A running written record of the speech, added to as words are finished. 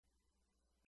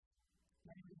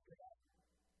trying to figure out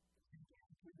and get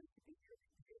through this to be here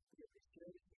today to be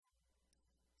share with you.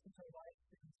 Since our life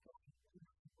is going through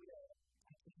the will,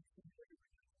 I can't see very much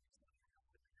of this stuff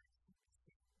now, but there is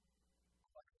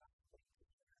some things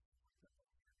like that to years.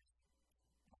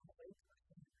 On the late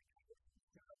person, I was in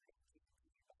Sarah 18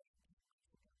 about 18 months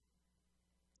ago.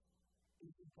 It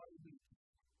was incredibly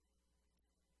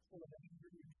full of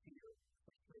anger and fear,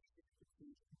 frustration, and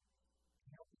confusion, and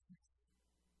helplessness,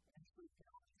 and true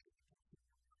challenge to the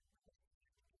consumer relationships.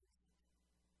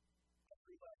 I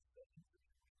realized that in the week,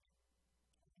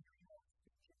 and hearing all this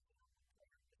picture of the prayer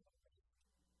that I made,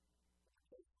 the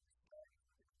place was starting with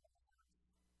the cold hearts.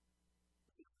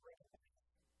 We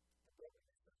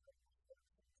recognized the brokenness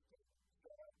of our lives and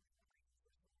start out with praying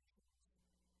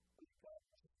for solutions. We've got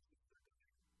changes that are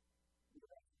going. We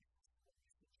recognize that this is a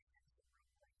chance of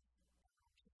real life and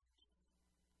real change.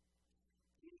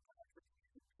 The contribution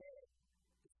to prayer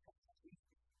is past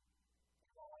Tuesday, and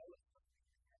while I was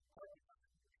working in a parking lot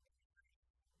in the church,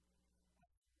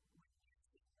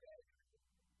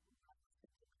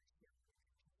 when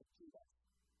Tuesday read, I was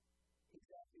thinking to myself, that's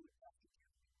exactly what Pastor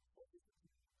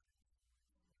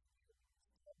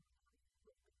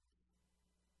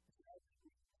Jeremy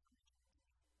focuses on.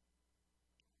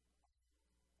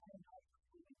 I'm not a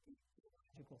really deep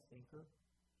theological thinker.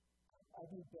 I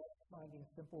do best finding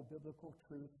simple biblical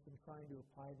truths and trying to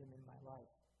apply them in my life.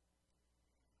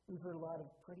 We've heard a lot of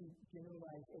pretty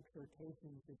generalized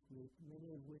exhortations this week,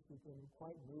 many of which have been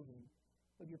quite moving,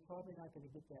 but you're probably not going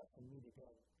to get that from me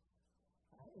today.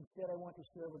 Instead, I want to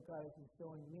share what God has been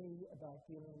showing me about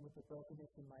dealing with the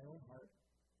brokenness in my own heart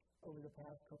over the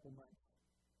past couple months,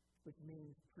 which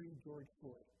means pre-George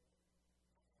Floyd.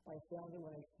 I found that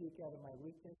when I speak out of my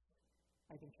weakness,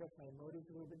 I can trust my motives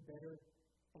a little bit better,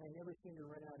 and I never seem to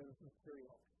run out of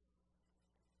material.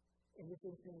 In this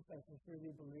instance, I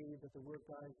sincerely believe that the work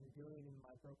God has been doing in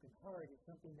my broken heart is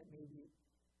something that maybe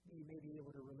you may be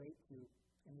able to relate to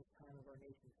in this time of our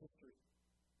nation's history.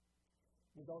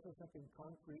 There's also something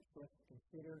concrete for us to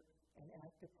consider and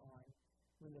act upon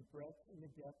when the breadth and the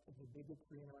depth of the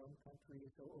bigotry in our own country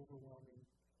is so overwhelming,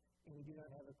 and we do not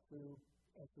have a clue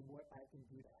as to what I can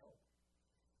do to help.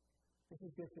 This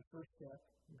is just the first step.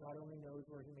 God only knows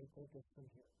where He may take us from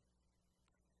here.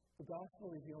 The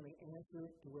gospel is the only answer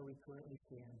to where we currently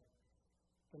stand.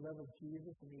 The love of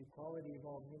Jesus and the equality of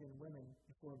all men and women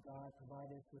before God provide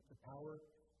us with the power,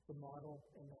 the model,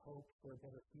 and the hope for a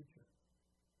better future.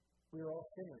 We are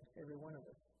all sinners, every one of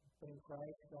us, but in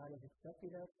Christ, God has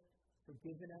accepted us,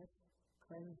 forgiven us,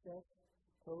 cleansed us,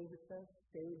 clothed us,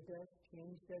 saved us,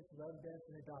 changed us, loved us,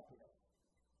 and adopted us.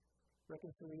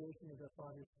 Reconciliation is our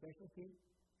Father's specialty.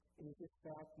 It is this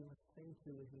fact we must cling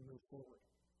to as we move forward.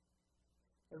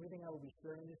 Everything I will be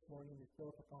sharing this morning is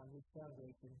built upon this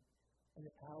foundation and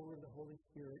the power of the Holy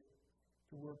Spirit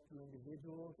to work through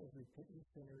individuals as repentant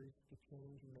sinners to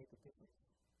change and make a difference.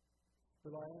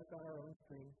 Reliance on our own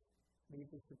strength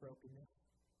leads us to brokenness.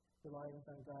 Reliance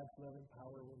on God's love and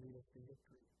power will lead us to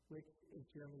victory, which, as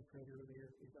Jeremy prayed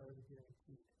earlier, is already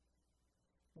guaranteed.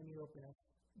 Let me open up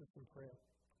with some prayer.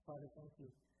 Father, thank you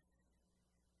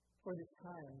for this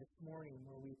time this morning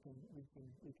where we can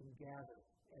gather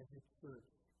as a church.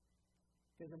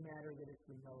 It doesn't matter that it's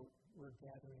remote. We're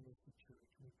gathering as a church.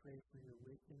 We pray for your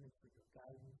wisdom and for your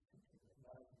guidance and for your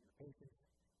love and your patience,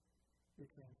 your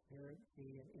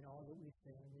transparency in all that we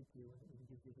say and we do, and that we can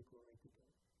give you the glory today.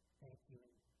 Thank you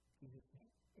in Jesus'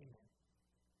 name. Amen.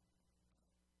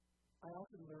 I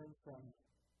often learn from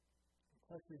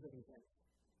clusters of events.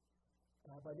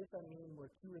 By this I mean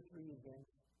where 2 or 3 events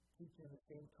teaching the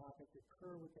same topic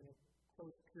occur within a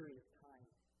close period of time.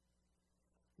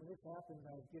 When this happens,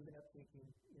 I've given up thinking,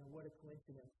 what a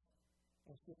coincidence,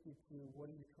 and shifted to, what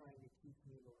are you trying to teach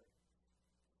me, Lord?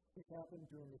 This happened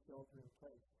during the shelter in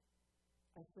place.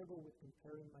 I struggle with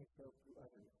comparing myself to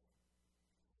others.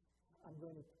 I'm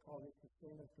going to call this the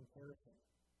sin of comparison.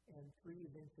 And 3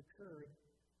 events occurred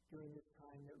during this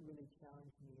time that really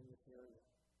challenged me in this area.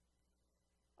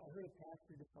 I heard a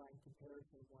pastor define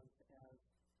comparison once as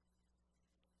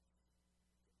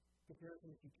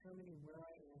comparison is determining where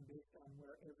I am based on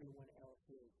where everyone else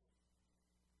is.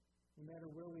 No matter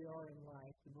where we are in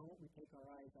life, the moment we take our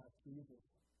eyes off Jesus,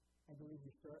 I believe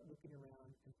we start looking around,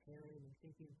 comparing and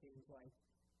thinking things like,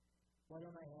 why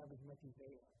don't I have as much as they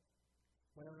have?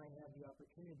 Why don't I have the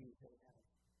opportunities they have?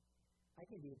 I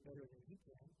can do it better than he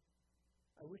can.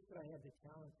 I wish that I had the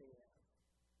talent they have.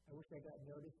 I wish I got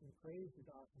noticed and praised as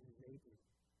often as they do.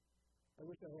 I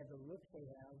wish I had the looks they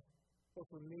have, or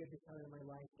for me at this time in my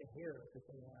life, the hair that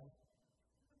they have.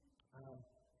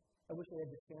 I wish I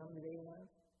had the family they have.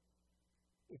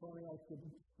 If only I could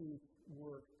speak,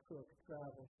 work, cook,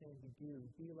 travel, sing, be do,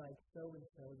 be like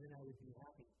so-and-so, then I would be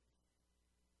happy.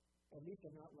 At least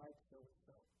I'm not like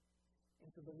so-and-so. And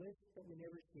so the list that we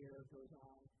never share goes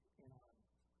on and on.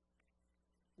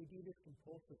 We do this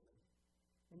compulsively.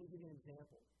 Let me give you an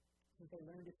example. Since I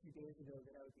learned a few days ago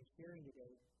that I would be sharing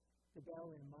today, the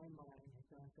battle in my mind has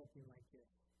gone something like this.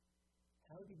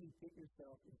 How did you fit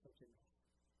yourself in such a mess?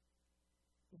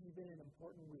 This has been an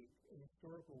important week, an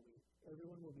historical week.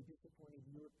 Everyone will be disappointed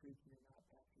you are preaching and not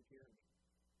Pastor Jeremy.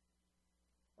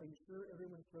 Are you sure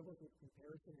everyone struggles with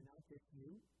comparison and not just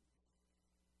you?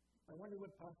 I wonder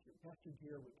what Pastor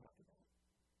Jeremy would talk about.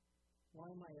 Why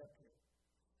am I up here?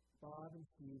 Bob and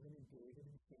Stephen and David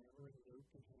and Sandra and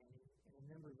Luke and Hanny and a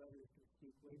number of others can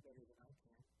speak way better than I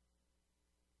can.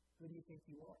 Who do you think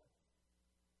you are?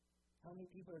 How many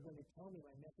people are going to tell me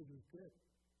my message was good?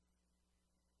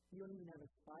 You don't even have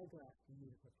a spyglass to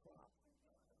use as a prop.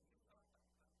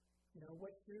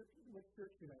 What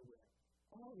shirt should I wear?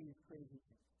 All these crazy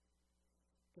things.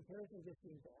 Comparison just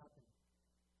seems to happen.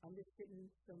 I'm just sitting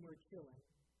somewhere chilling.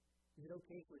 Is it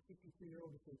okay for a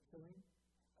 63-year-old to say chilling?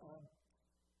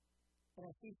 And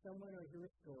I see someone or hear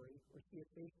a story or see a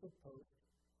Facebook post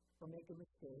or make a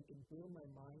mistake, and boom, my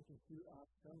mind can shoot off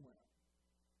somewhere.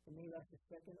 It may last a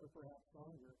second or perhaps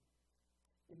longer.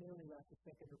 It may only last a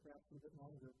second or perhaps a little bit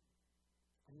longer.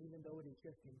 And even though it is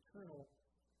just internal,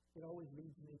 it always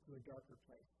leads me to a darker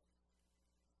place.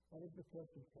 That is because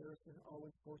comparison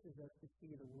always forces us to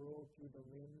see the world through the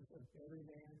lens of better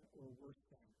than or worse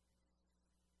than.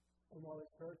 And while it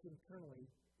starts internally,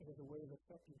 it has a way of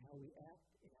affecting how we act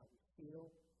and how we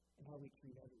feel and how we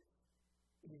treat others.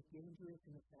 It is dangerous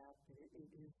in the fact that it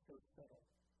is so subtle.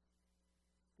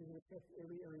 Does it affect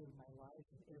every area of my life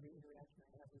and every interaction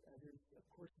I have with others? Of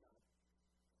course not.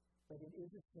 But it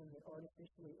is a sin that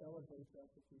artificially elevates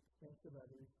us at the expense of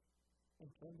others and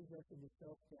plunges us into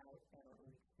self-doubt at our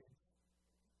own expense.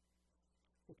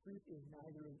 The truth is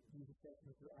neither of these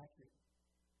assessments are accurate.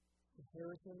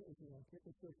 Comparison is the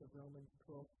antithesis of Romans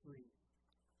 12:3,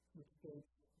 which states,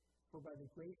 "For by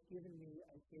the grace given me,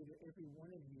 I say to every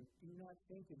one of you, do not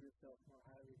think of yourself more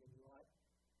highly than you ought,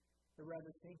 but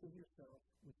rather think of yourself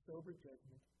with sober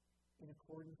judgment in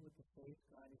accordance with the faith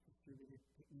God has distributed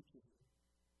to each of you."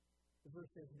 The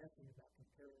verse says nothing about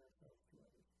comparing ourselves to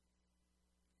others.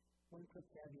 One quick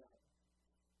caveat.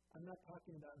 I'm not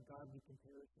talking about godly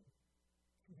comparison.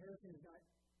 Comparison is not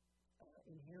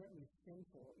inherently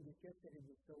sinful. It is just that it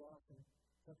is so often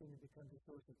something that becomes a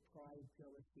source of pride,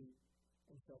 jealousy,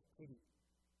 and self-pity.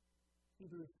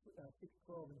 Hebrews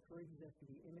 6:12 encourages us to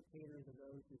be imitators of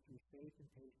those who through faith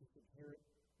and patience inherit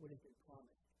what has been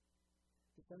promised.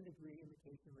 To some degree,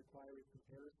 imitation requires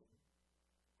comparison.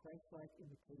 Christ-like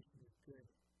imitation is good.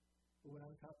 But what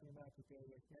I'm talking about today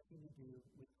has nothing to do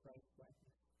with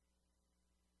Christ-likeness.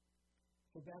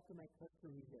 So back to my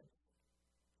customary list.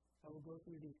 I will go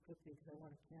through these quickly because I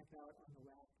want to camp out on the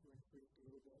last one for just a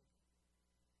little bit.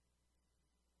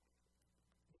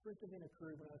 The first event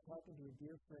occurred when I was talking to a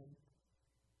dear friend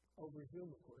over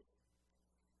Zoom, of course,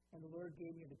 and the Lord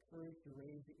gave me the courage to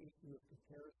raise the issue of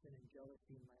comparison and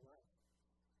jealousy in my life.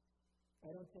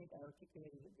 I don't think I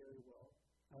articulated it very well.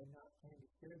 I had not planned to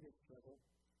share this struggle,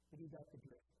 but he got the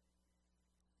drift.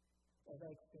 As I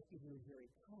expected, he was very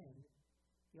kind.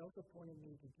 He also pointed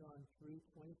me to John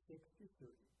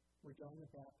 3:26-30, where John the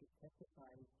Baptist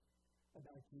testifies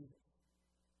about Jesus.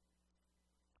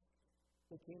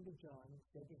 They came to John and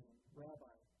said to him,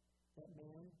 "Rabbi, that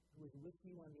man who was with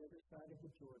you on the other side of the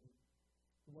Jordan,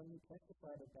 the one you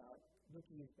testified about, look,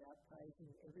 he is baptizing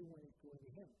and everyone is going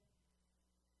to him."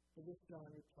 To this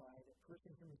John replied, "A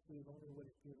person can receive only what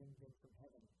is given them from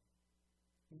heaven.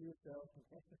 You yourself can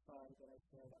testify that I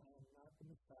said, I am not the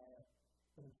Messiah,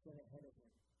 but am sent ahead of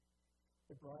him.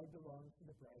 The bride belongs to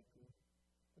the bridegroom.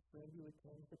 The friend who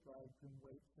attends the bridegroom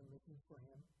waits and listens for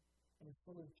him, and is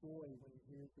full of joy when he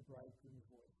hears the bridegroom's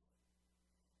voice.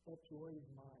 That joy is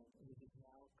mine, and it is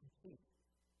now complete.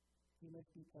 He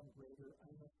must become greater,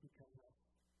 I must become less."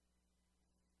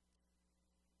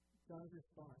 John's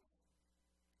response,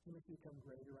 "He must become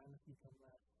greater, I must become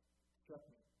less," struck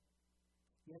me.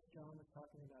 Yes, John was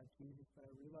talking about Jesus, but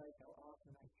I realized how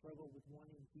often I struggled with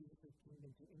wanting Jesus'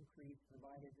 kingdom to increase,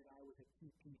 provided that I was a key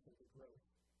piece of the growth.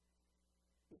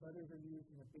 If others are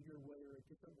used in a bigger way or a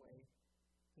different way,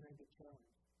 then I get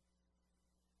challenged.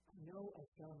 I know I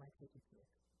sound like such a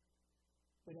jerk,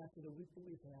 but after the week that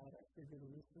we've had, I figured at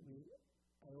least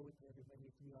I owe it to everybody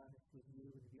to be honest with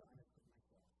you and to be honest with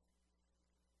myself.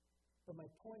 But my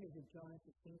point is that John's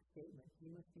distinct statement, "He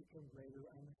must become greater,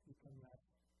 I must become less,"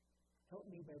 helped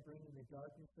me by bringing the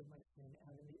darkness of my sin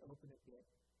out in the open a bit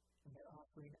and by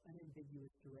offering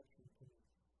unambiguous direction to me.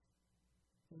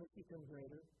 He must become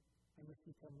greater, I must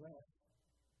become less,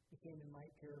 became, in my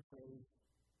paraphrase,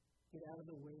 get out of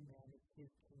the way, man, it's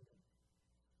his kingdom.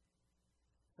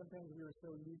 Sometimes we are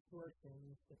so used to our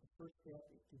sins that the first step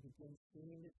is to begin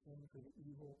seeing the sin for the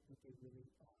evil that they really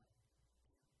are.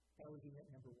 That was event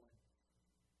number one.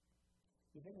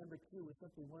 Event number two was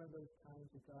simply one of those times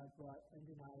that God brought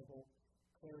undeniable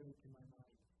clarity to my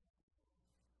mind.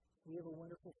 We have a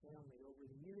wonderful family. Over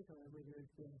the years, however, there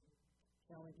has been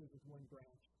challenges with one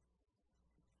branch.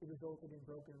 It resulted in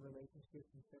broken relationships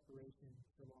and separation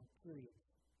for long periods.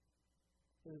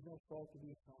 There is no fault to be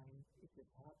assigned. It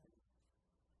just happens.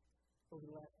 Over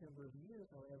the last number of years,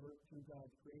 however, through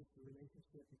God's grace, the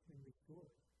relationship has been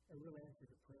restored, a real answer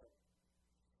to prayer.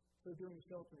 So during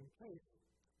shelter in place,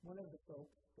 one of the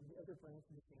folks from the other branch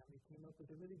of the family came up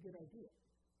with a really good idea.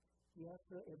 He asked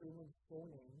for everyone's full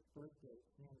names, birth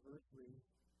dates, and anniversaries,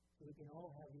 so we can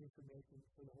all have the information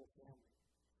for the whole family.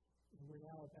 And we're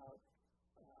now about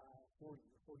 40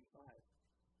 or 45.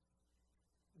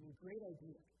 I mean, great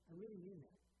idea. I really mean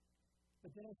that.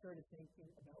 But then I started thinking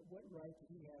about what right did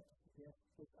he have to suggest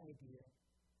this idea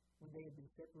when they had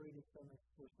been separated from us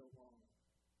for so long.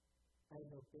 I had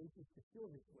no basis to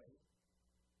feel this way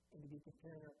and to be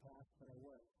comparing our past, but I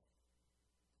was.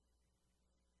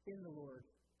 Then the Lord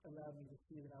allowed me to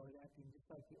see that I was acting just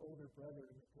like the older brother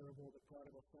in the parable of the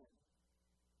prodigal son.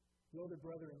 The older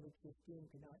brother in Luke 15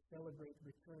 could not celebrate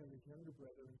the return of his younger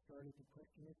brother and started to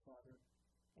question his father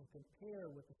and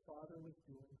compare what the father was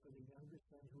doing for the younger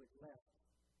son who had left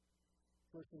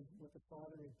versus what the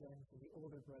father had done for the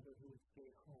older brother who had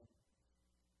stayed home.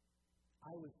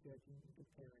 I was judging and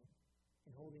comparing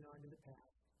and holding on to the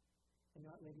past and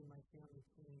not letting my family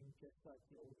change just like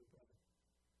the older brother.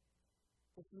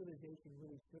 This realization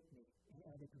really shook me and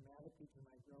added dramatically to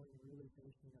my growing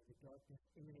realization of the darkness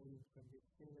emanating from this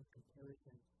sin of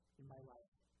comparison in my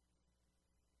life.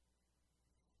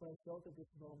 What I felt at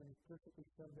this moment is perfectly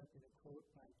summed up in a quote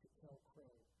by Tikel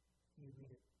Crow. You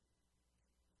read it.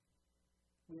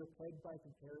 We are plagued by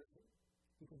comparison.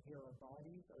 We compare our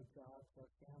bodies, our jobs, our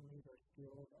families, our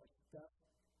skills, our stuff,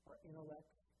 our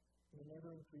intellects, and an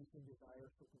ever-increasing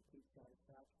desire for complete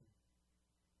satisfaction.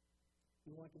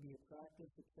 We want to be attractive,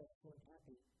 successful, and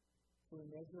happy, so we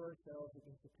measure ourselves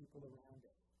against the people around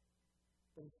us.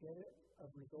 But instead of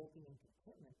resulting in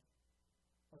contentment,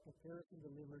 our comparison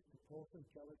delivers compulsive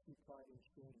jealousy, pride, and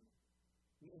shame.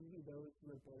 We envy those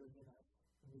who are better than us,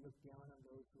 and we look down on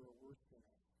those who are worse than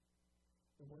us.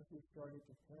 And once we've started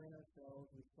comparing ourselves,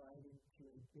 we slide into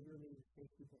a bitterly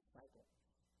insatiable cycle.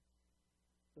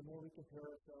 The more we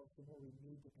compare ourselves, the more we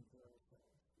need to compare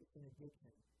ourselves. It's an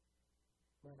addiction.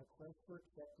 We're on a quest for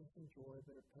acceptance and joy,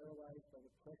 but are paralyzed by the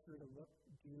pressure to look,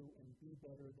 do, and be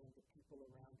better than the people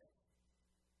around us.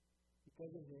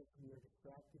 Because of this, we are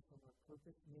distracted from our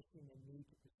purpose, mission, and need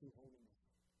to pursue holiness.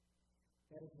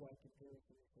 That is why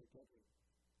comparison is so deadly.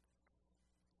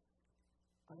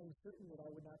 I am certain that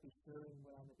I would not be sharing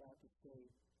what I'm about to say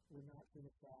were not for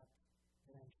the fact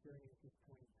that I'm sharing at this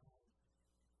point in time.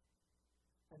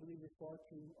 I believe that far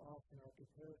too often our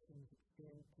comparisons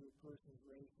extend to a person's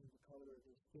race and the color of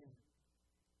their skin.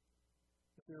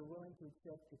 If we are willing to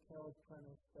accept the Tikel's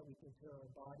premise that we compare our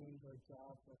bodies, our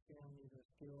jobs, our families, our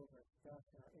skills, our stuff,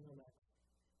 and our intellects,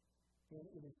 then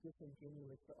it is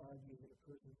disingenuous to argue that a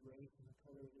person's race and the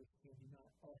color of their skin do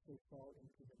not also fall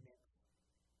into the mix.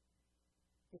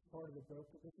 This is part of the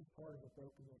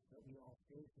brokenness that we all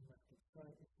face and must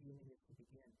confront as healing is to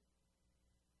begin.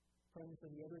 Praying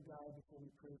for the other guy before we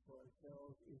pray for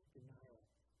ourselves is denial.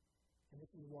 And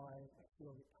this is why I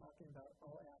feel that talking about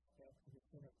all aspects of the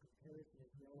sin of comparison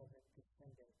is relevant this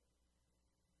Sunday.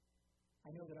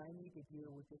 I know that I need to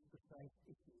deal with this precise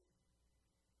issue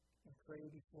and pray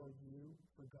before you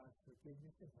for God's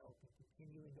forgiveness and help in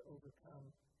continuing to overcome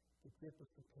the grip of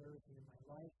comparison in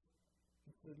my life,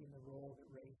 including the role that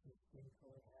race and skin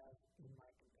color have in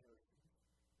my comparison.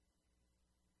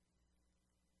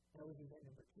 That was event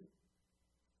number 2.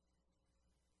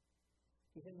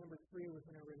 Event number 3 was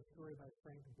when I read a story by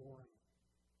Frank Bourne.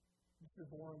 Mr.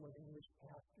 Bourne was an English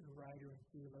pastor, writer, and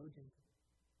theologian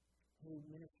who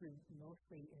ministered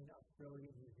mostly in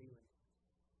Australia and New Zealand.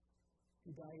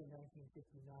 He died in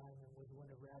 1959 and was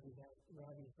one of Ravi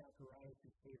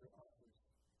Zacharias' favorite authors.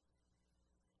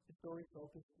 The story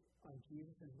focused on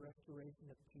Jesus' restoration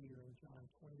of Peter in John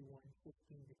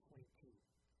 21:15-22.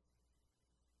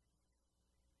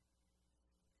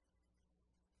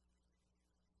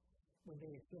 When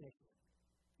they had finished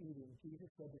eating, Jesus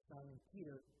said to Simon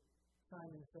Peter,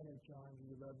 "Simon, son of John, do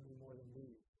you love me more than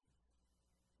these?"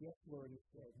 "Yes, Lord," he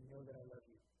said, "you know that I love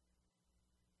you."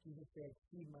 Jesus said,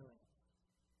 "Feed my lambs."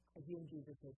 Again,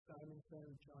 Jesus said, "Simon, son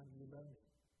of John, do you love me?"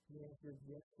 He answered,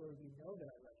 "Yes, Lord, you know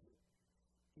that I love you."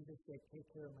 Jesus said,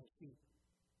 "Take care of my sheep."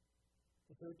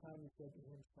 The third time he said to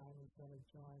him, "Simon, son of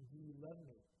John, do you love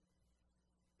me?"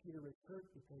 Peter was hurt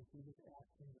because Jesus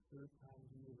asked him the third time,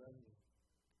 "Do you love me?"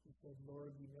 He said,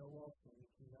 "Lord, you know all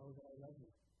things. You know that I love you."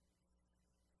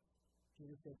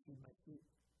 Jesus said, "Feed my sheep."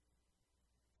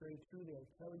 Very truly, I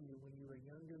tell you, when you were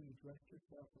younger, you dressed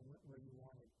yourself and went where you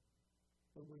wanted.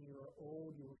 But when you are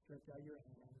old, you will stretch out your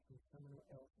hands, and someone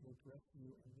else will dress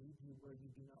you and lead you where you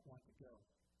do not want to go.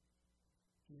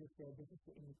 Jesus said, this is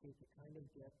to indicate the kind of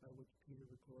death by which Peter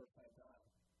would glorify God.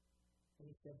 And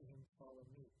he said to him, "Follow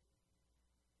me."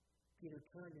 Peter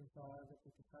turned and saw that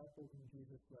the disciple whom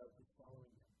Jesus loved was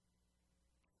following him.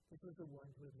 This was the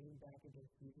one who had leaned back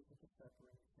against Jesus at the supper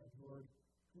and said, "Lord,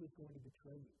 who is going to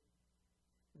betray you?"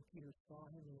 When Peter saw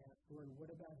him, he asked, "Lord, what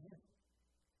about him?"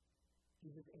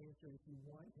 Jesus answered, "If I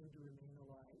want him to remain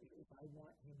alive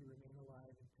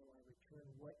until I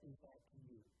return, what is that to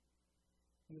you?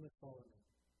 You must follow me."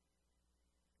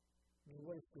 I mean,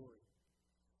 what a story.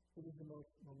 It was the most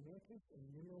momentous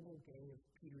and memorable day of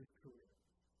Peter's career.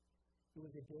 It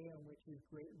was a day on which his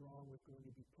great wrong was going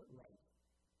to be put right.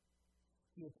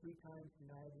 He had 3 times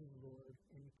denied his Lord,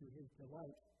 and to his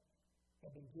delight,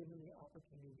 had been given the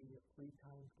opportunity of 3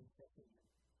 times confessing him.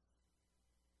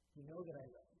 "You know that I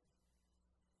love you."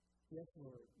 "Yes,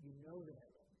 Lord, you know that I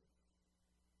love you."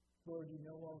 "Lord, you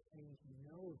know all things. You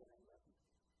know that I love you."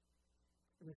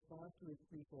 In response to his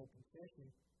threefold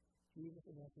confession, Jesus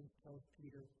in essence tells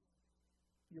Peter,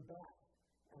 "You're back,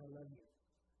 and I love you."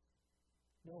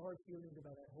 No hard feelings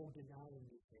about that whole denying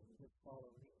me thing. Just follow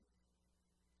me.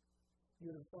 You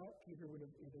would have thought Peter would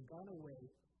have either gone away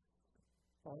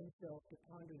by himself to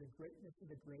ponder the greatness of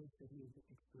the grace that he had just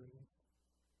experienced,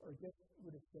 or just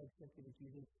would have said simply to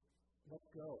Jesus, "Let's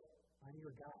go. I'm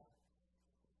your guy."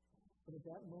 But at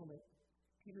that moment,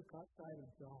 Peter caught sight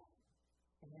of John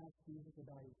and asked Jesus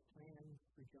about his plans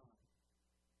for John.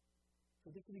 So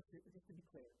just to be clear,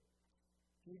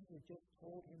 Jesus had just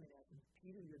told him in essence,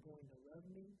 "Peter, you're going to love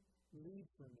me, lead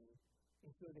for me,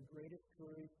 and show the greatest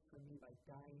courage for me by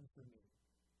dying for me."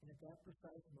 And at that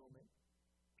precise moment,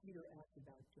 Peter asked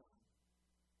about John.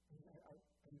 And are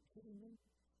you kidding me?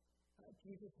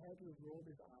 Jesus had to have rolled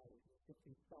his eyes and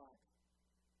simply thought,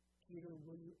 "Peter,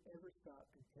 will you ever stop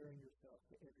comparing yourself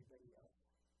to everybody else?"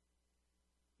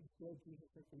 Instead, Jesus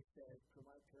simply said, for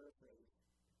my paraphrase,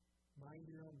 "Mind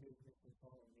your own business and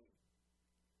follow me."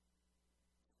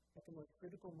 At the most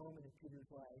critical moment in Peter's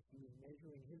life, he was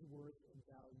measuring his worth and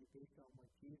value based on what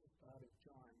Jesus thought of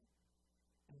John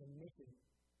and the mission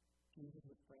Jesus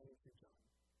was planning for John.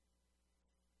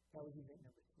 That was event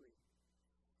number 3.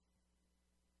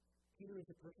 Peter is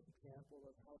a perfect example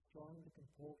of how strong the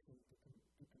compulsion to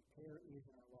compare is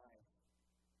in our lives.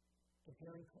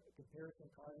 Comparison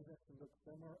causes us to look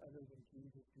somewhere other than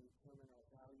Jesus to determine our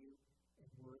value and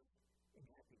worth and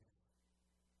happiness.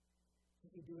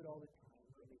 We do it all the time,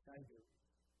 or at least I do.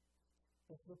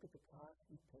 Let's look at the cost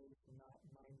we pay for not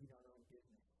minding our own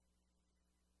business.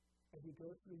 As we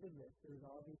go through the list, there is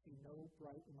obviously no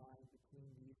bright line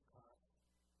between these costs,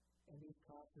 and these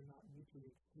costs are not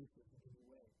mutually exclusive in any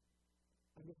way.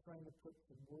 I'm just trying to put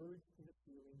some words to the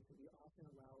feelings that we often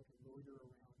allow to loiter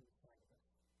around inside of us.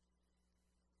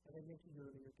 As I mentioned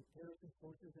earlier, comparison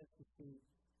forces us to see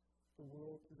the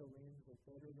world through the lens of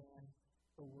better than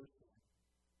or worse than.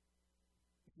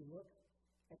 If you look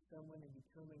at someone and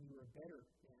determine you are better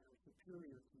than or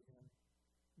superior to them,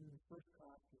 then the first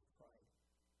cost is pride.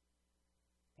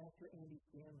 Pastor Andy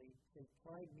Stanley says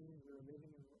pride means we're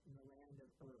living in the land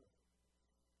of Ur.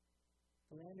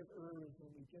 The land of Ur is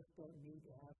when we just don't need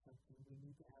to have something, we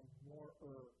need to have more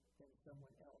Ur than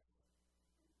someone else.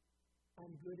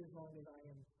 I'm good as long as I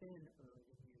am thinner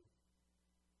than you,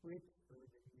 richer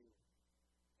than you,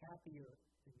 happier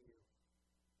than you,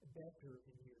 better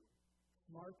than you,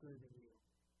 smarter than you,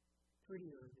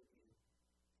 prettier than you,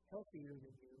 healthier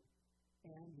than you,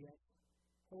 and yet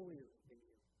holier than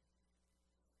you.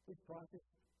 This process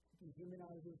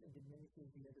dehumanizes and diminishes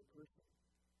the other person.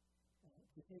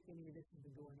 Do you think any of this has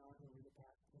been going on over the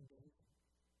past 10 days?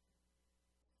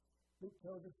 Luke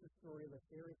tells us the story of a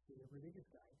Pharisee, a religious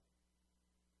guy,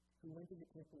 who went to the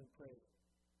temple and prayed.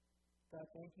 "God,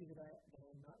 thank you that I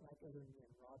am not like other men,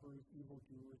 robbers,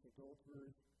 evildoers,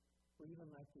 adulterers, or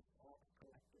even like this tax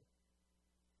collector."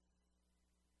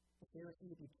 The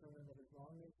Pharisee determined that as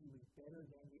long as he was better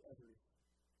than the others,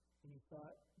 and he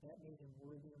thought that made him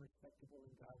worthy and respectable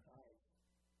in God's eyes,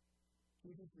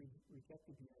 Jesus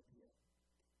rejected the idea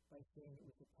by saying it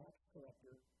was the tax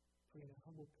collector praying a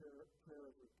humble prayer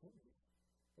of repentance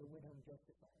that went home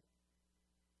justified.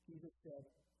 Jesus said,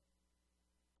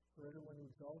 For everyone who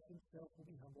exalts himself will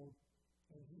be humbled,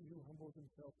 and he who humbles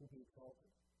himself will be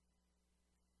exalted.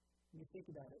 When you think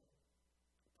about it,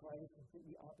 pride is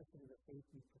completely opposite of the faith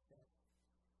we profess.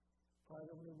 Pride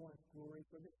only wants glory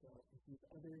for the self and sees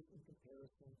others in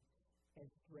comparison as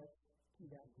threats to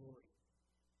that glory.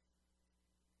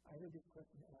 I heard this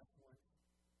question asked once.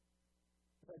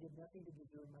 If I did nothing to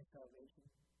deserve my salvation,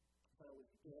 if I was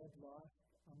dead, lost,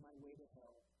 on my way to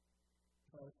hell,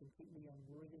 if I was completely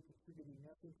unworthy, contributing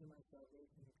nothing to my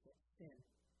salvation except sin,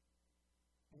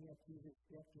 and yet Jesus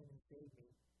stepped in and saved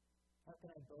me, how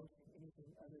can I boast in anything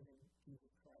other than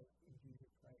Jesus Christ and Jesus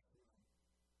Christ alone?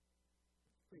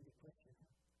 Pretty good question,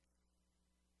 huh?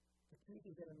 The truth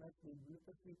is that unless we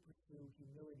ruthlessly pursue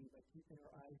humility by keeping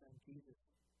our eyes on Jesus,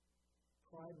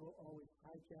 pride will always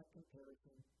hijack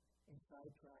comparison and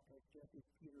sidetrack us, just as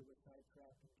Peter was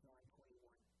sidetracked in John 21.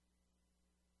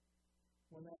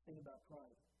 One last thing about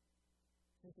pride.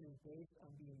 Since it is based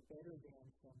on being better than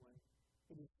someone,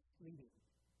 it is fleeting,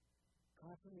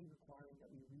 constantly requiring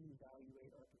that we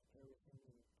reevaluate our comparison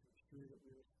and to ensure that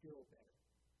we are still better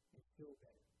and still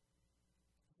better.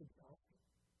 It's exhausting.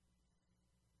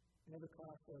 Another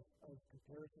cost of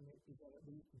comparison is that it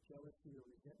leads to jealousy or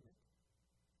resentment.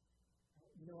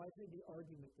 I've heard the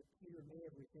argument that Peter may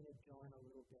have resented John a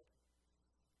little bit.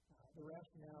 The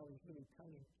rationale is really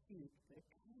tongue-in-cheek, but it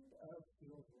kind of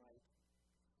feels right.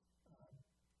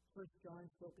 First, John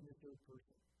spoke in the third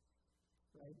person,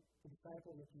 right? The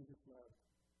disciple that Jesus loved.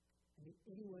 I mean,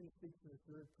 anyone who speaks in the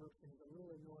third person is a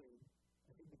little annoying.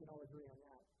 I think we can all agree on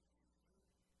that.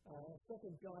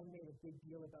 Second, John made a big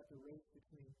deal about the race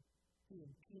between he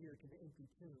and Peter to the empty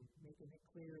tomb, making it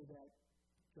clear that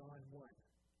John won.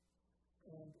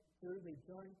 And thirdly,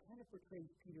 John kind of portrays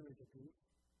Peter as a goof.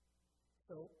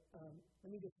 So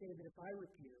let me just say that if I were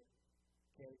Peter,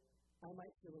 okay, I might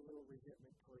feel a little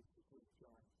resentment towards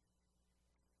John.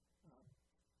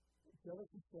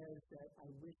 Jealousy says that I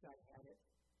wish I had it.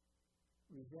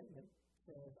 Resentment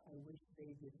says I wish they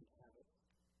didn't have it.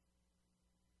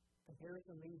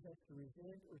 Comparison leads us to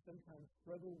resent or sometimes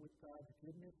struggle with God's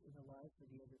goodness in the life of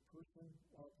the other person,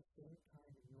 while at the same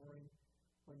time ignoring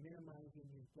or minimizing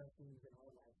His blessings in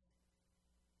our life.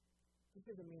 This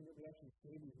doesn't mean that we actually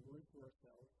say these words to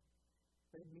ourselves,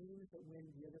 but it means that when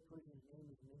the other person's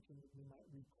name is mentioned, we might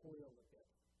recoil a bit.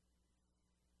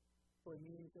 Or it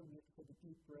means that we have to take a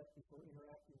deep breath before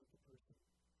interacting with the person.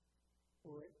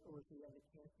 Or if we have a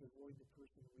chance to avoid the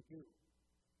person, we do.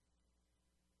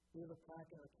 We have a plaque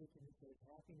in our kitchen that says,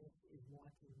 happiness is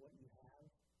wanting what you have.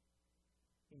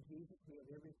 In Jesus, we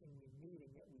have everything we need,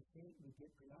 and yet we think we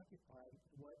get preoccupied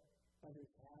with what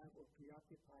others have or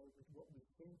preoccupied with what we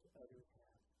think others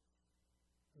have.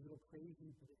 A little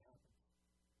crazy, but it happens.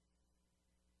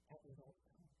 Happens all the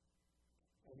time.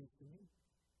 At least to me.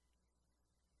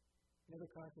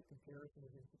 Another cause of comparison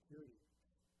is insecurity.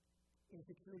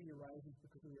 Insecurity arises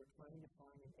because we are trying to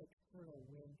find an external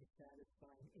win to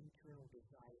satisfy an internal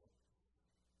desire.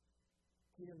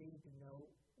 Peter needed to know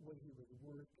what he was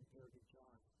worth compared to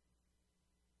John.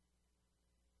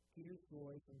 Peter's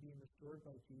joy from being restored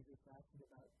by Jesus lasted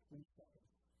about 3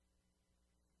 seconds.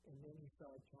 And then he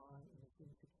saw John and his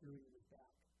insecurity was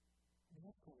back. I mean,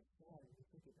 that's kind of sad when you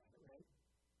think about it, right?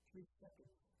 3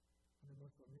 seconds on the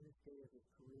most momentous day of his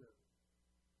career.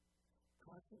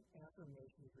 Constant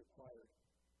affirmation is required.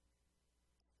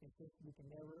 And since we can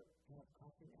never have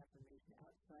constant affirmation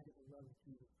outside of the love of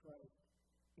Jesus Christ,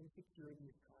 insecurity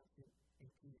is constant and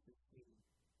peace is fleeting.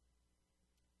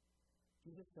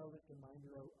 Jesus tells us to mind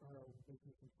our own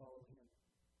business and follow Him.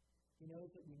 He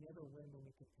knows that we never win when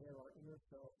we compare our inner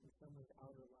self with someone's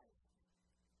outer life.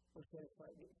 Or said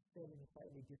in a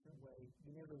slightly different way,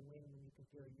 you never win when you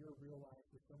compare your real life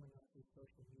with someone else's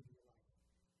social media life.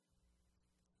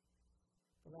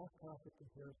 The last cost of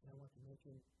comparison I want to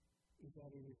mention is that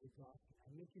it is exhausting.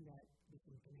 I mentioned that just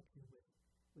in connection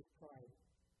with pride.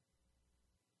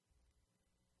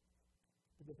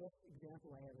 But the best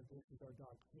example I have of this is our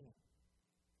dog, Tina.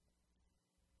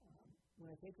 When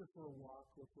I take her for a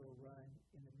walk or for a run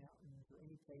in the mountains or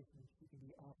any place where she can be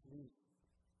off-leash,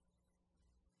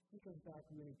 she comes back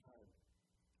really tired.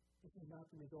 This is not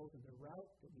the result of the route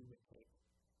that we would take,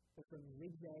 but from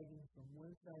zigzagging from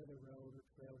one side of the road or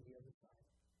trail to the other side.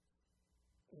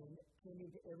 And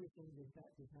tending to everything that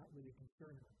does not really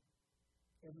concern her.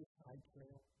 Every side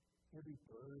trail, every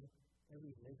bird,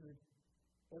 every lizard,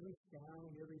 every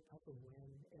sound, every puff of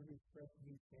wind, every fresh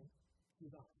new scent,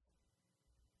 she's off.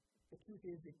 The truth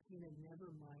is that Tina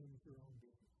never minds her own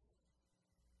business.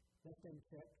 Left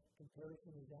unchecked,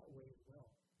 comparison is that way as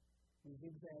well. We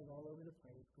zigzag all over the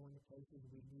place, going to places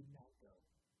we need not go.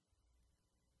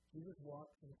 Jesus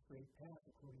walks in a straight path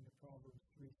according to Proverbs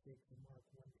 3:6 and Mark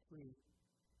 1:3.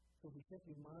 So if we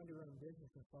simply mind our own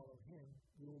business and follow him,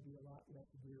 we will be a lot less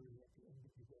weary at the end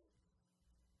of the day.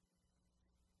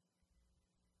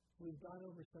 We've gone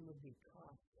over some of the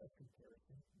costs of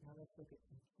comparison. Now let's look at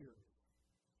some cures.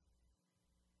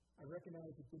 I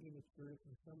recognize that getting a cure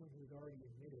from someone who has already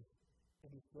admitted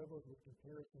that he struggles with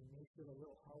comparison may feel a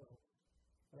little hollow,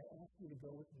 but I ask you to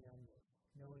go with me on this,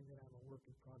 knowing that I'm a work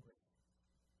in progress.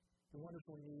 The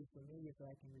wonderful news for me is that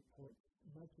I can report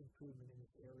much improvement in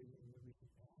this area in the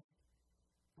recent past.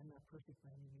 I'm not perfect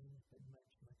by any means, but much,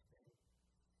 much better.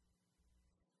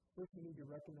 First, we need to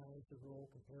recognize the role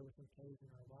comparison plays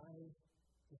in our lives,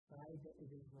 decide that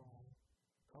it is wrong,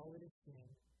 call it a sin,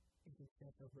 and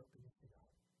confess our brokenness to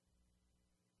God.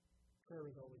 Prayer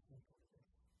is always central to this,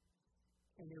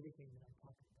 and everything that I'm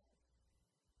talking about.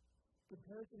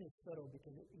 Comparison is subtle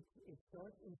because it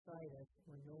starts inside us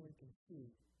where no one can see.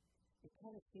 It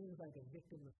kind of seems like a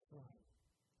victimless crime,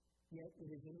 yet it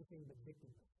is anything but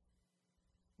victimless.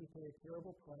 We pay a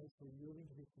terrible price for yielding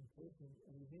to this temptation,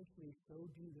 and eventually so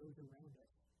do those around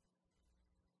us.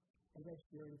 As I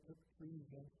shared, it took 3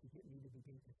 events to get me to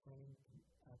begin to frame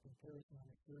comparison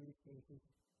on a serious basis,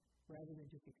 rather than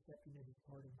just accepting it as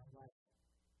part of my life.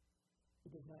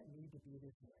 It does not need to be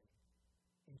this way,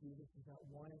 and Jesus does not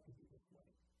want it to be this way.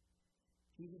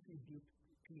 Jesus rebuked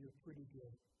Peter pretty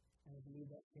good, and I believe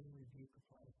that same rebuke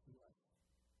applies to us.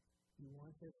 He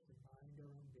wants us to mind our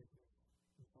own business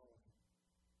and follow him.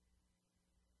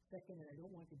 Second, and I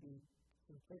don't want to be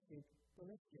simplistic, but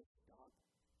let's just stop.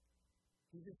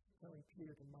 Jesus telling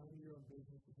Peter to mind your own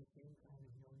business is the same kind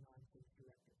of no-nonsense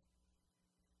directive.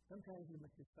 Sometimes we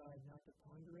must decide not to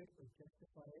ponder it or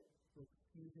justify it or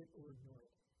excuse it or ignore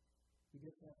it. We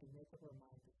just have to make up our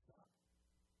mind to stop.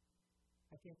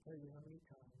 I can't tell you how many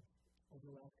times over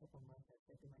the last couple of months I've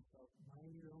said to myself,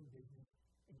 mind your own business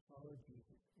and follow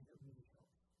Jesus, and it really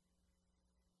helps.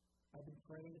 I've been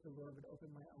praying that the Lord would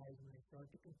open my eyes when I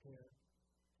start to compare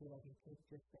so that I can take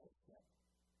just that step.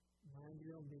 Mind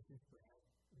your own business, Brad,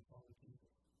 and follow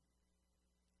Jesus.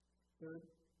 Third,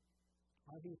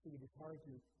 obviously it is hard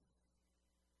to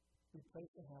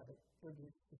replace a habit, or to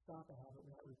stop a habit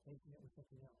without replacing it with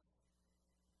something else.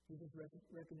 Jesus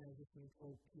recognized this when he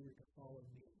told Peter to follow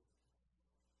me.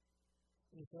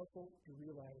 And it's helpful to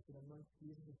realize that amongst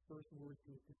Jesus' first words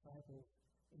to his disciples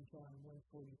in John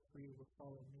 1:43 were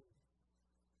follow me.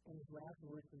 And his last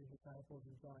words to the disciples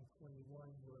in John 21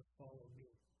 were follow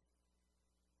me.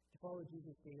 To follow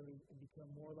Jesus daily and become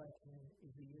more like him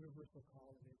is the universal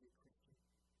call of every Christian.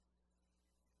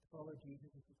 To follow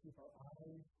Jesus is to keep our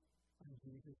eyes on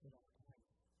Jesus at all times.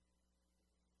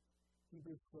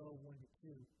 Hebrews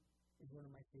 12:1-2 is one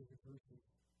of my favorite verses,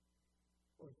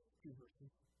 or 2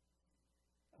 verses.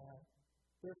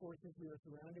 Therefore, since we are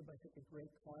surrounded by such a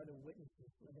great cloud of witnesses,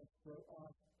 let us throw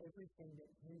off everything that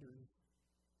hinders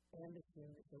and the sin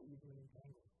that so easily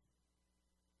entangles.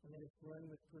 And let us run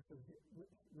with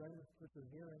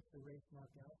perseverance the race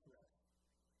marked out for us,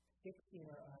 fixing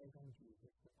our eyes on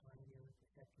Jesus, the pioneer and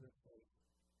perfecter of faith.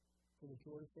 For the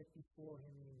joy set before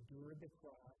him, he endured the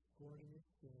cross, scorning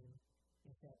its shame,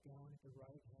 and sat down at the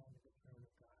right hand of the throne of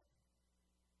God.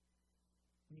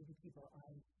 We need to keep our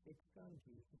eyes fixed on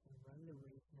Jesus and run the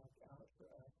race marked out for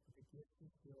us with the gifts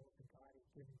and skills that God has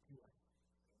given to us.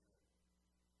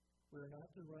 We are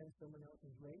not to run someone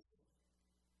else's race,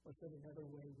 or said another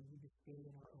way, we need to stay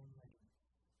in our own lane.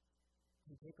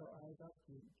 If we take our eyes off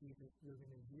Jesus, we're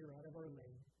going to veer out of our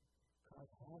lane,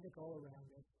 cause havoc all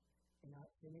around us, and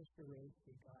not finish the race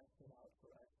that God set out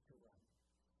for us to run.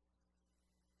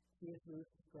 C.S. Lewis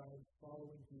describes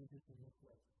following Jesus in this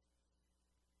way.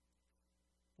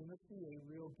 There must be a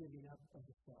real giving up of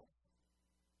the self.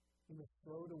 You must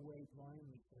throw it away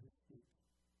blindly, so to speak.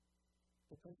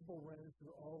 The principle runs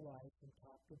through all life from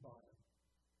top to bottom.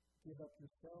 Give up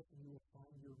yourself and you will find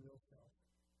your real self.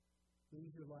 Lose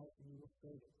your life and you will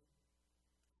save it.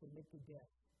 Submit to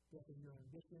death. Death of your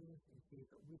ambitions and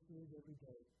favorite wishes every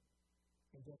day.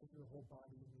 And death of your whole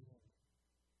body in the end.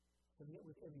 Submit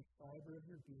with every fiber of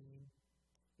your being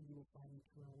and you will find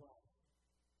eternal life.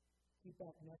 Keep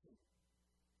back nothing.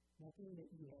 Nothing that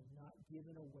you have not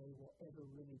given away will ever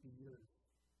really be yours.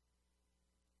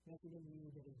 Nothing in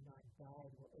you that has not died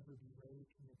will ever be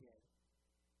raised from the dead.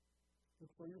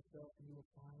 Look for yourself and you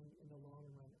will find in the long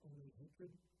run only hatred,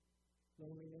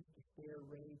 loneliness, despair,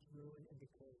 rage, ruin, and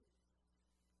decay.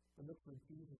 But look for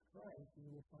Jesus Christ and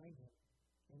you will find him,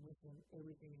 and with him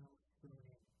everything else thrown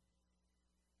in.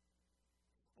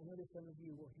 I know that some of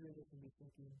you will hear this and be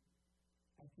thinking,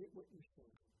 I get what you're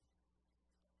saying,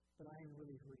 but I am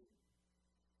really hurting.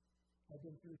 I've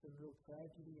been through some real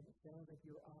tragedy, and it sounds like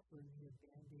you're offering me a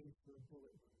band-aid for a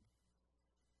bullet wound.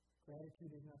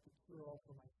 Gratitude is not the cure-all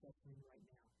for my suffering right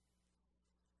now.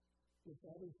 If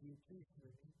that is you, please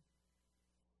hear me.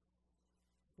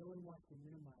 No one wants to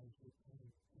minimize your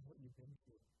pain and what you've been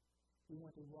through. We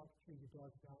want to walk through the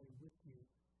dark valley with you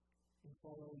and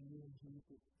follow you and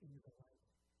Jesus into the light.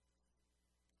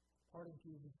 Part of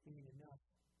Jesus being enough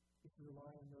is to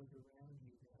rely on those around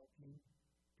you to help you,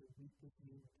 to weep with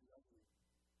you, and to love you.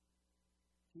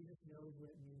 Jesus knows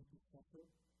what it means to suffer.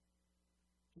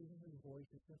 Jesus' voice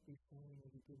is simply saying,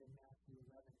 as he did in Matthew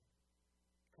 11,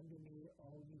 "Come to me,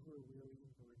 all you who are weary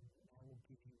and burdened, and I will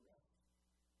give you rest.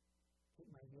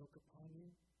 Take my yoke upon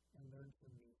you and learn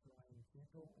from me, for I am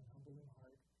gentle and humble in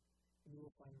heart, and you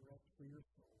will find rest for your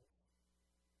souls.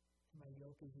 My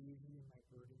yoke is easy and my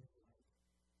burden is light."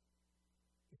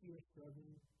 If you are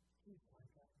struggling, please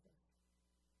contact us.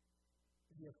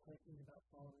 If you have questions about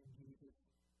following Jesus,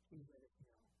 please let us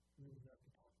know. We would love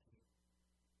to talk to you.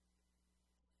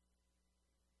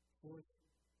 Fourth,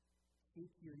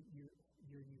 seek your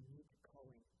unique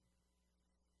calling.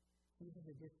 Jesus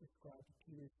had just described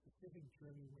Peter's specific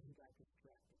journey when he got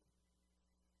distracted.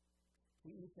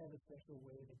 We each have a special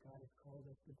way that God has called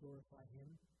us to glorify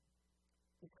Him.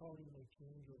 This calling may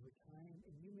change over time,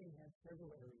 and you may have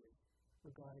several areas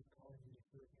where God is calling you to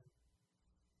serve Him.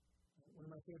 One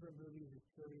of my favorite movies is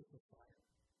Chariots of Fire.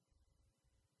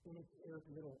 In it, Eric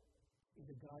Liddell is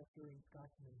a God-fearing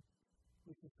Scotsman who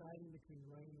is deciding between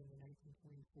running in the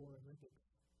 1924 Olympics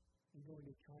and going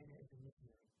to China as a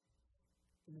missionary.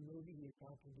 In the movie, he is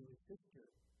talking to his sister,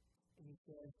 and he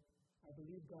says, "I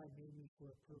believe God made me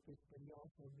for a purpose, but He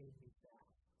also made me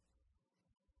fast."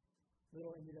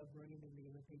 Liddell ended up running in the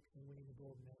Olympics and winning the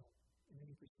gold medal, and then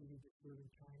he proceeded to serve in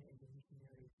China as a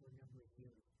missionary for a number of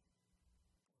years.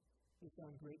 He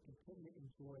found great contentment and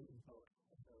joy in both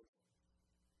of those.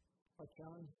 Our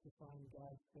challenge is to find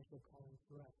God's special calling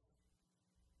for us.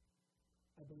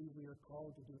 I believe we are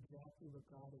called to do exactly what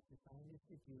God has designed us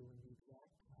to do in the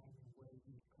exact time and way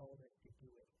He's called us to do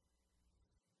it.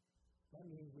 That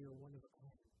means we are one of a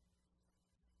kind.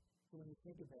 So when you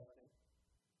think about it,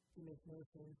 it makes no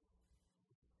sense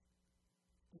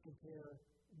to compare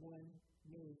one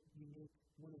unique,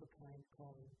 one-of-a-kind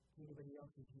calling to anybody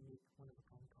else's unique,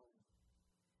 one-of-a-kind calling.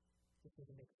 This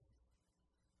doesn't make sense.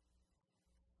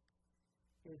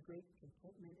 There's great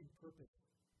contentment and purpose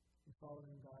in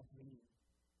following God's leading.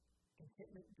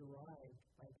 Contentment derived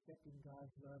by accepting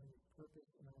God's love and His purpose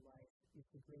in our life is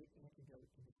the great antidote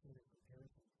to the sin of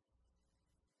comparison.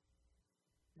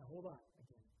 Now hold on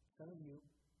again. Some of you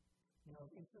now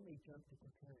instantly jump to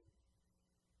comparing.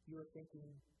 You are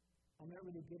thinking, "I'm not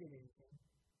really good at anything.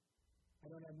 I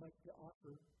don't have much to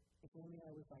offer. If only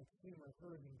I was like him or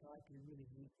her, then God could really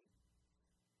use me."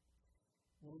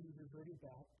 Well, you've reverted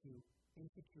back to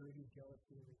insecurity,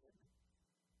 jealousy, and resentment.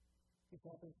 This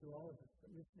happens to all of us,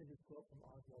 but listen to this quote from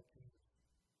Oswald Chambers.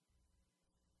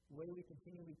 "The way we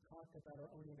continually talk about our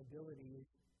own inability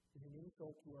is an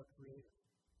insult to our Creator.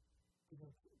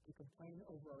 To complain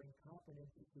over our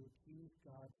incompetence is to accuse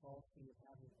God falsely of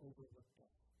having overlooked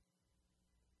us."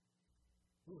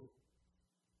 Ooh.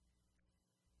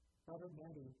 Robert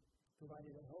Mundy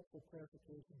provided a helpful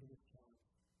clarification to this challenge.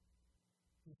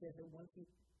 He said that once we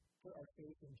put our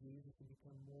faith in Jesus and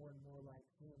become more and more like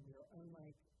Him, we are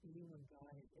unlike anyone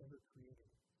God has ever created.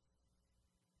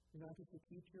 You're not just a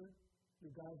teacher,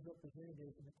 you're God's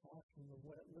representative in the classroom of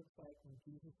what it looks like when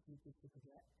Jesus teaches the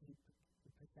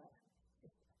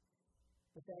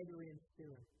Pythagorean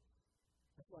theorem.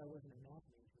 That's why I wasn't a math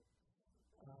major.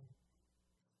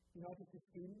 You're not just a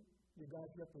student, you're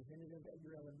God's representative at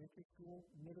your elementary school,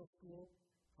 middle school,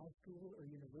 high school, or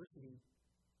university,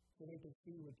 so they can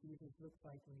see what Jesus looks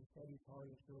like when He studies hard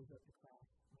and shows up to class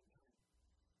on time.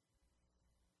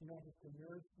 You're not just a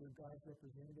nurse, you're God's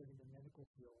representative in the medical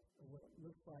field, or what it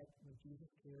looks like when Jesus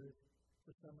cares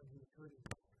for someone who is hurting.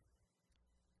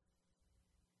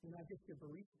 You're not just a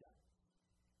barista.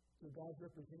 You're God's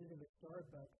representative at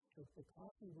Starbucks, so the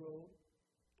coffee world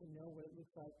can know what it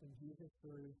looks like when Jesus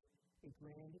serves a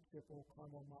grand triple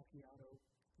caramel macchiato,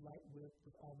 light whipped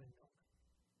with almond milk.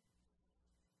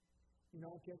 You're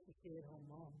not just a stay-at-home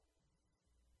mom.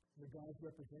 You're God's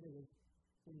representative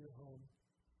in your home,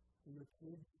 so your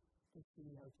kids can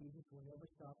see how Jesus will never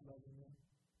stop loving them,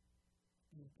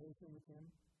 be patient with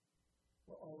them,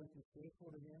 will always be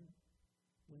faithful to them,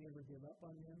 will never give up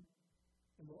on them,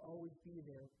 and will always be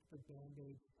there for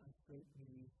band-aids on scraped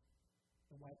knees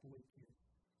and wipe away tears.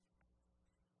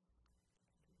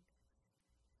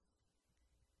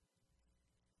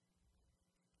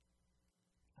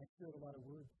 I shared a lot of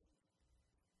words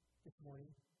this morning.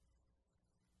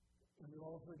 And we've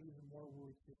all heard even more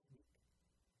words this week.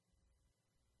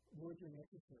 Words are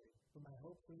necessary, but my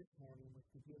hope for this morning was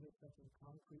to give us something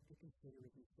concrete to consider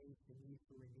as we face the need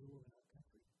for renewal in our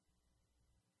country,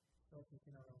 especially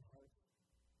in our own hearts.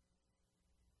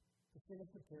 The sin of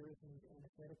comparison is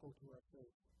antithetical to our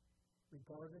faith,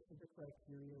 regardless of the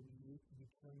criteria we use to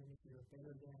determine if we are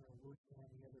better than or worse than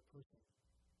the other person.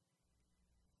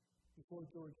 Before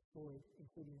George Floyd,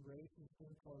 including race and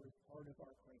skin color as part of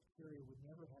our criteria would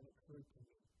never have occurred to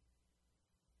me.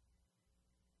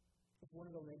 If one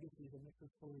of the legacies of Mr.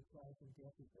 Floyd's life and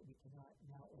death is that we cannot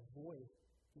now avoid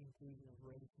the inclusion of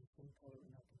race and skin color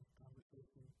in our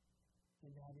conversation,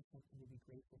 then that is something to be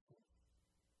grateful for.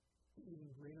 The even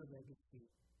greater legacy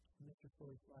of Mr.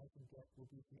 Floyd's life and death will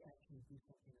be if we actually do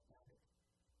something about it.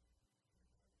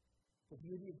 The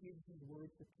beauty of Jesus'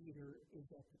 words to Peter is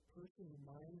that the person who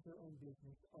minds their own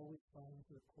business always finds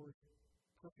their course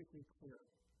perfectly clear.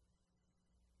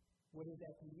 What does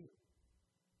that mean?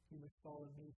 You must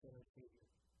follow me, said our Savior.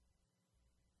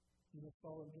 You must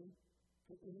follow me.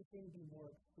 Could anything be more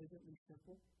exquisitely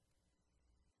simple?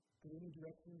 Could any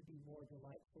direction be more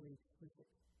delightfully explicit?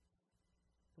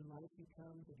 When life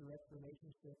becomes a direct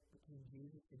relationship between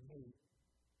Jesus and me,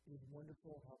 it is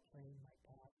wonderful how plain my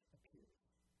path appears.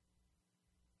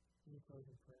 Let me close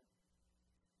in prayer.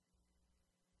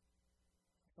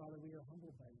 Father, we are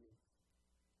humbled by you.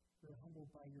 We are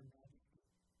humbled by your majesty.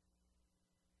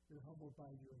 We are humbled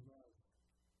by your love,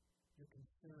 your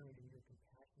concern, and your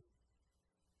compassion.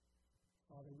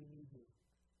 Father, we need you.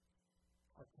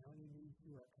 Our county needs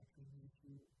you. Our country needs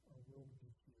you. Our world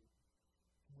needs you.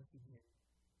 And once again,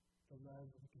 the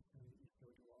love and the concern that you show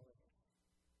to all of us.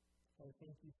 Father,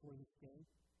 thank you for this day.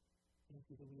 Thank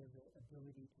you that we have the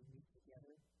ability to meet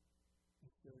together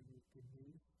and share you good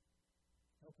news.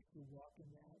 Help us to walk in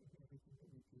that in everything that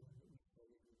we do and that we say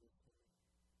as we move forward.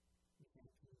 We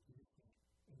thank you.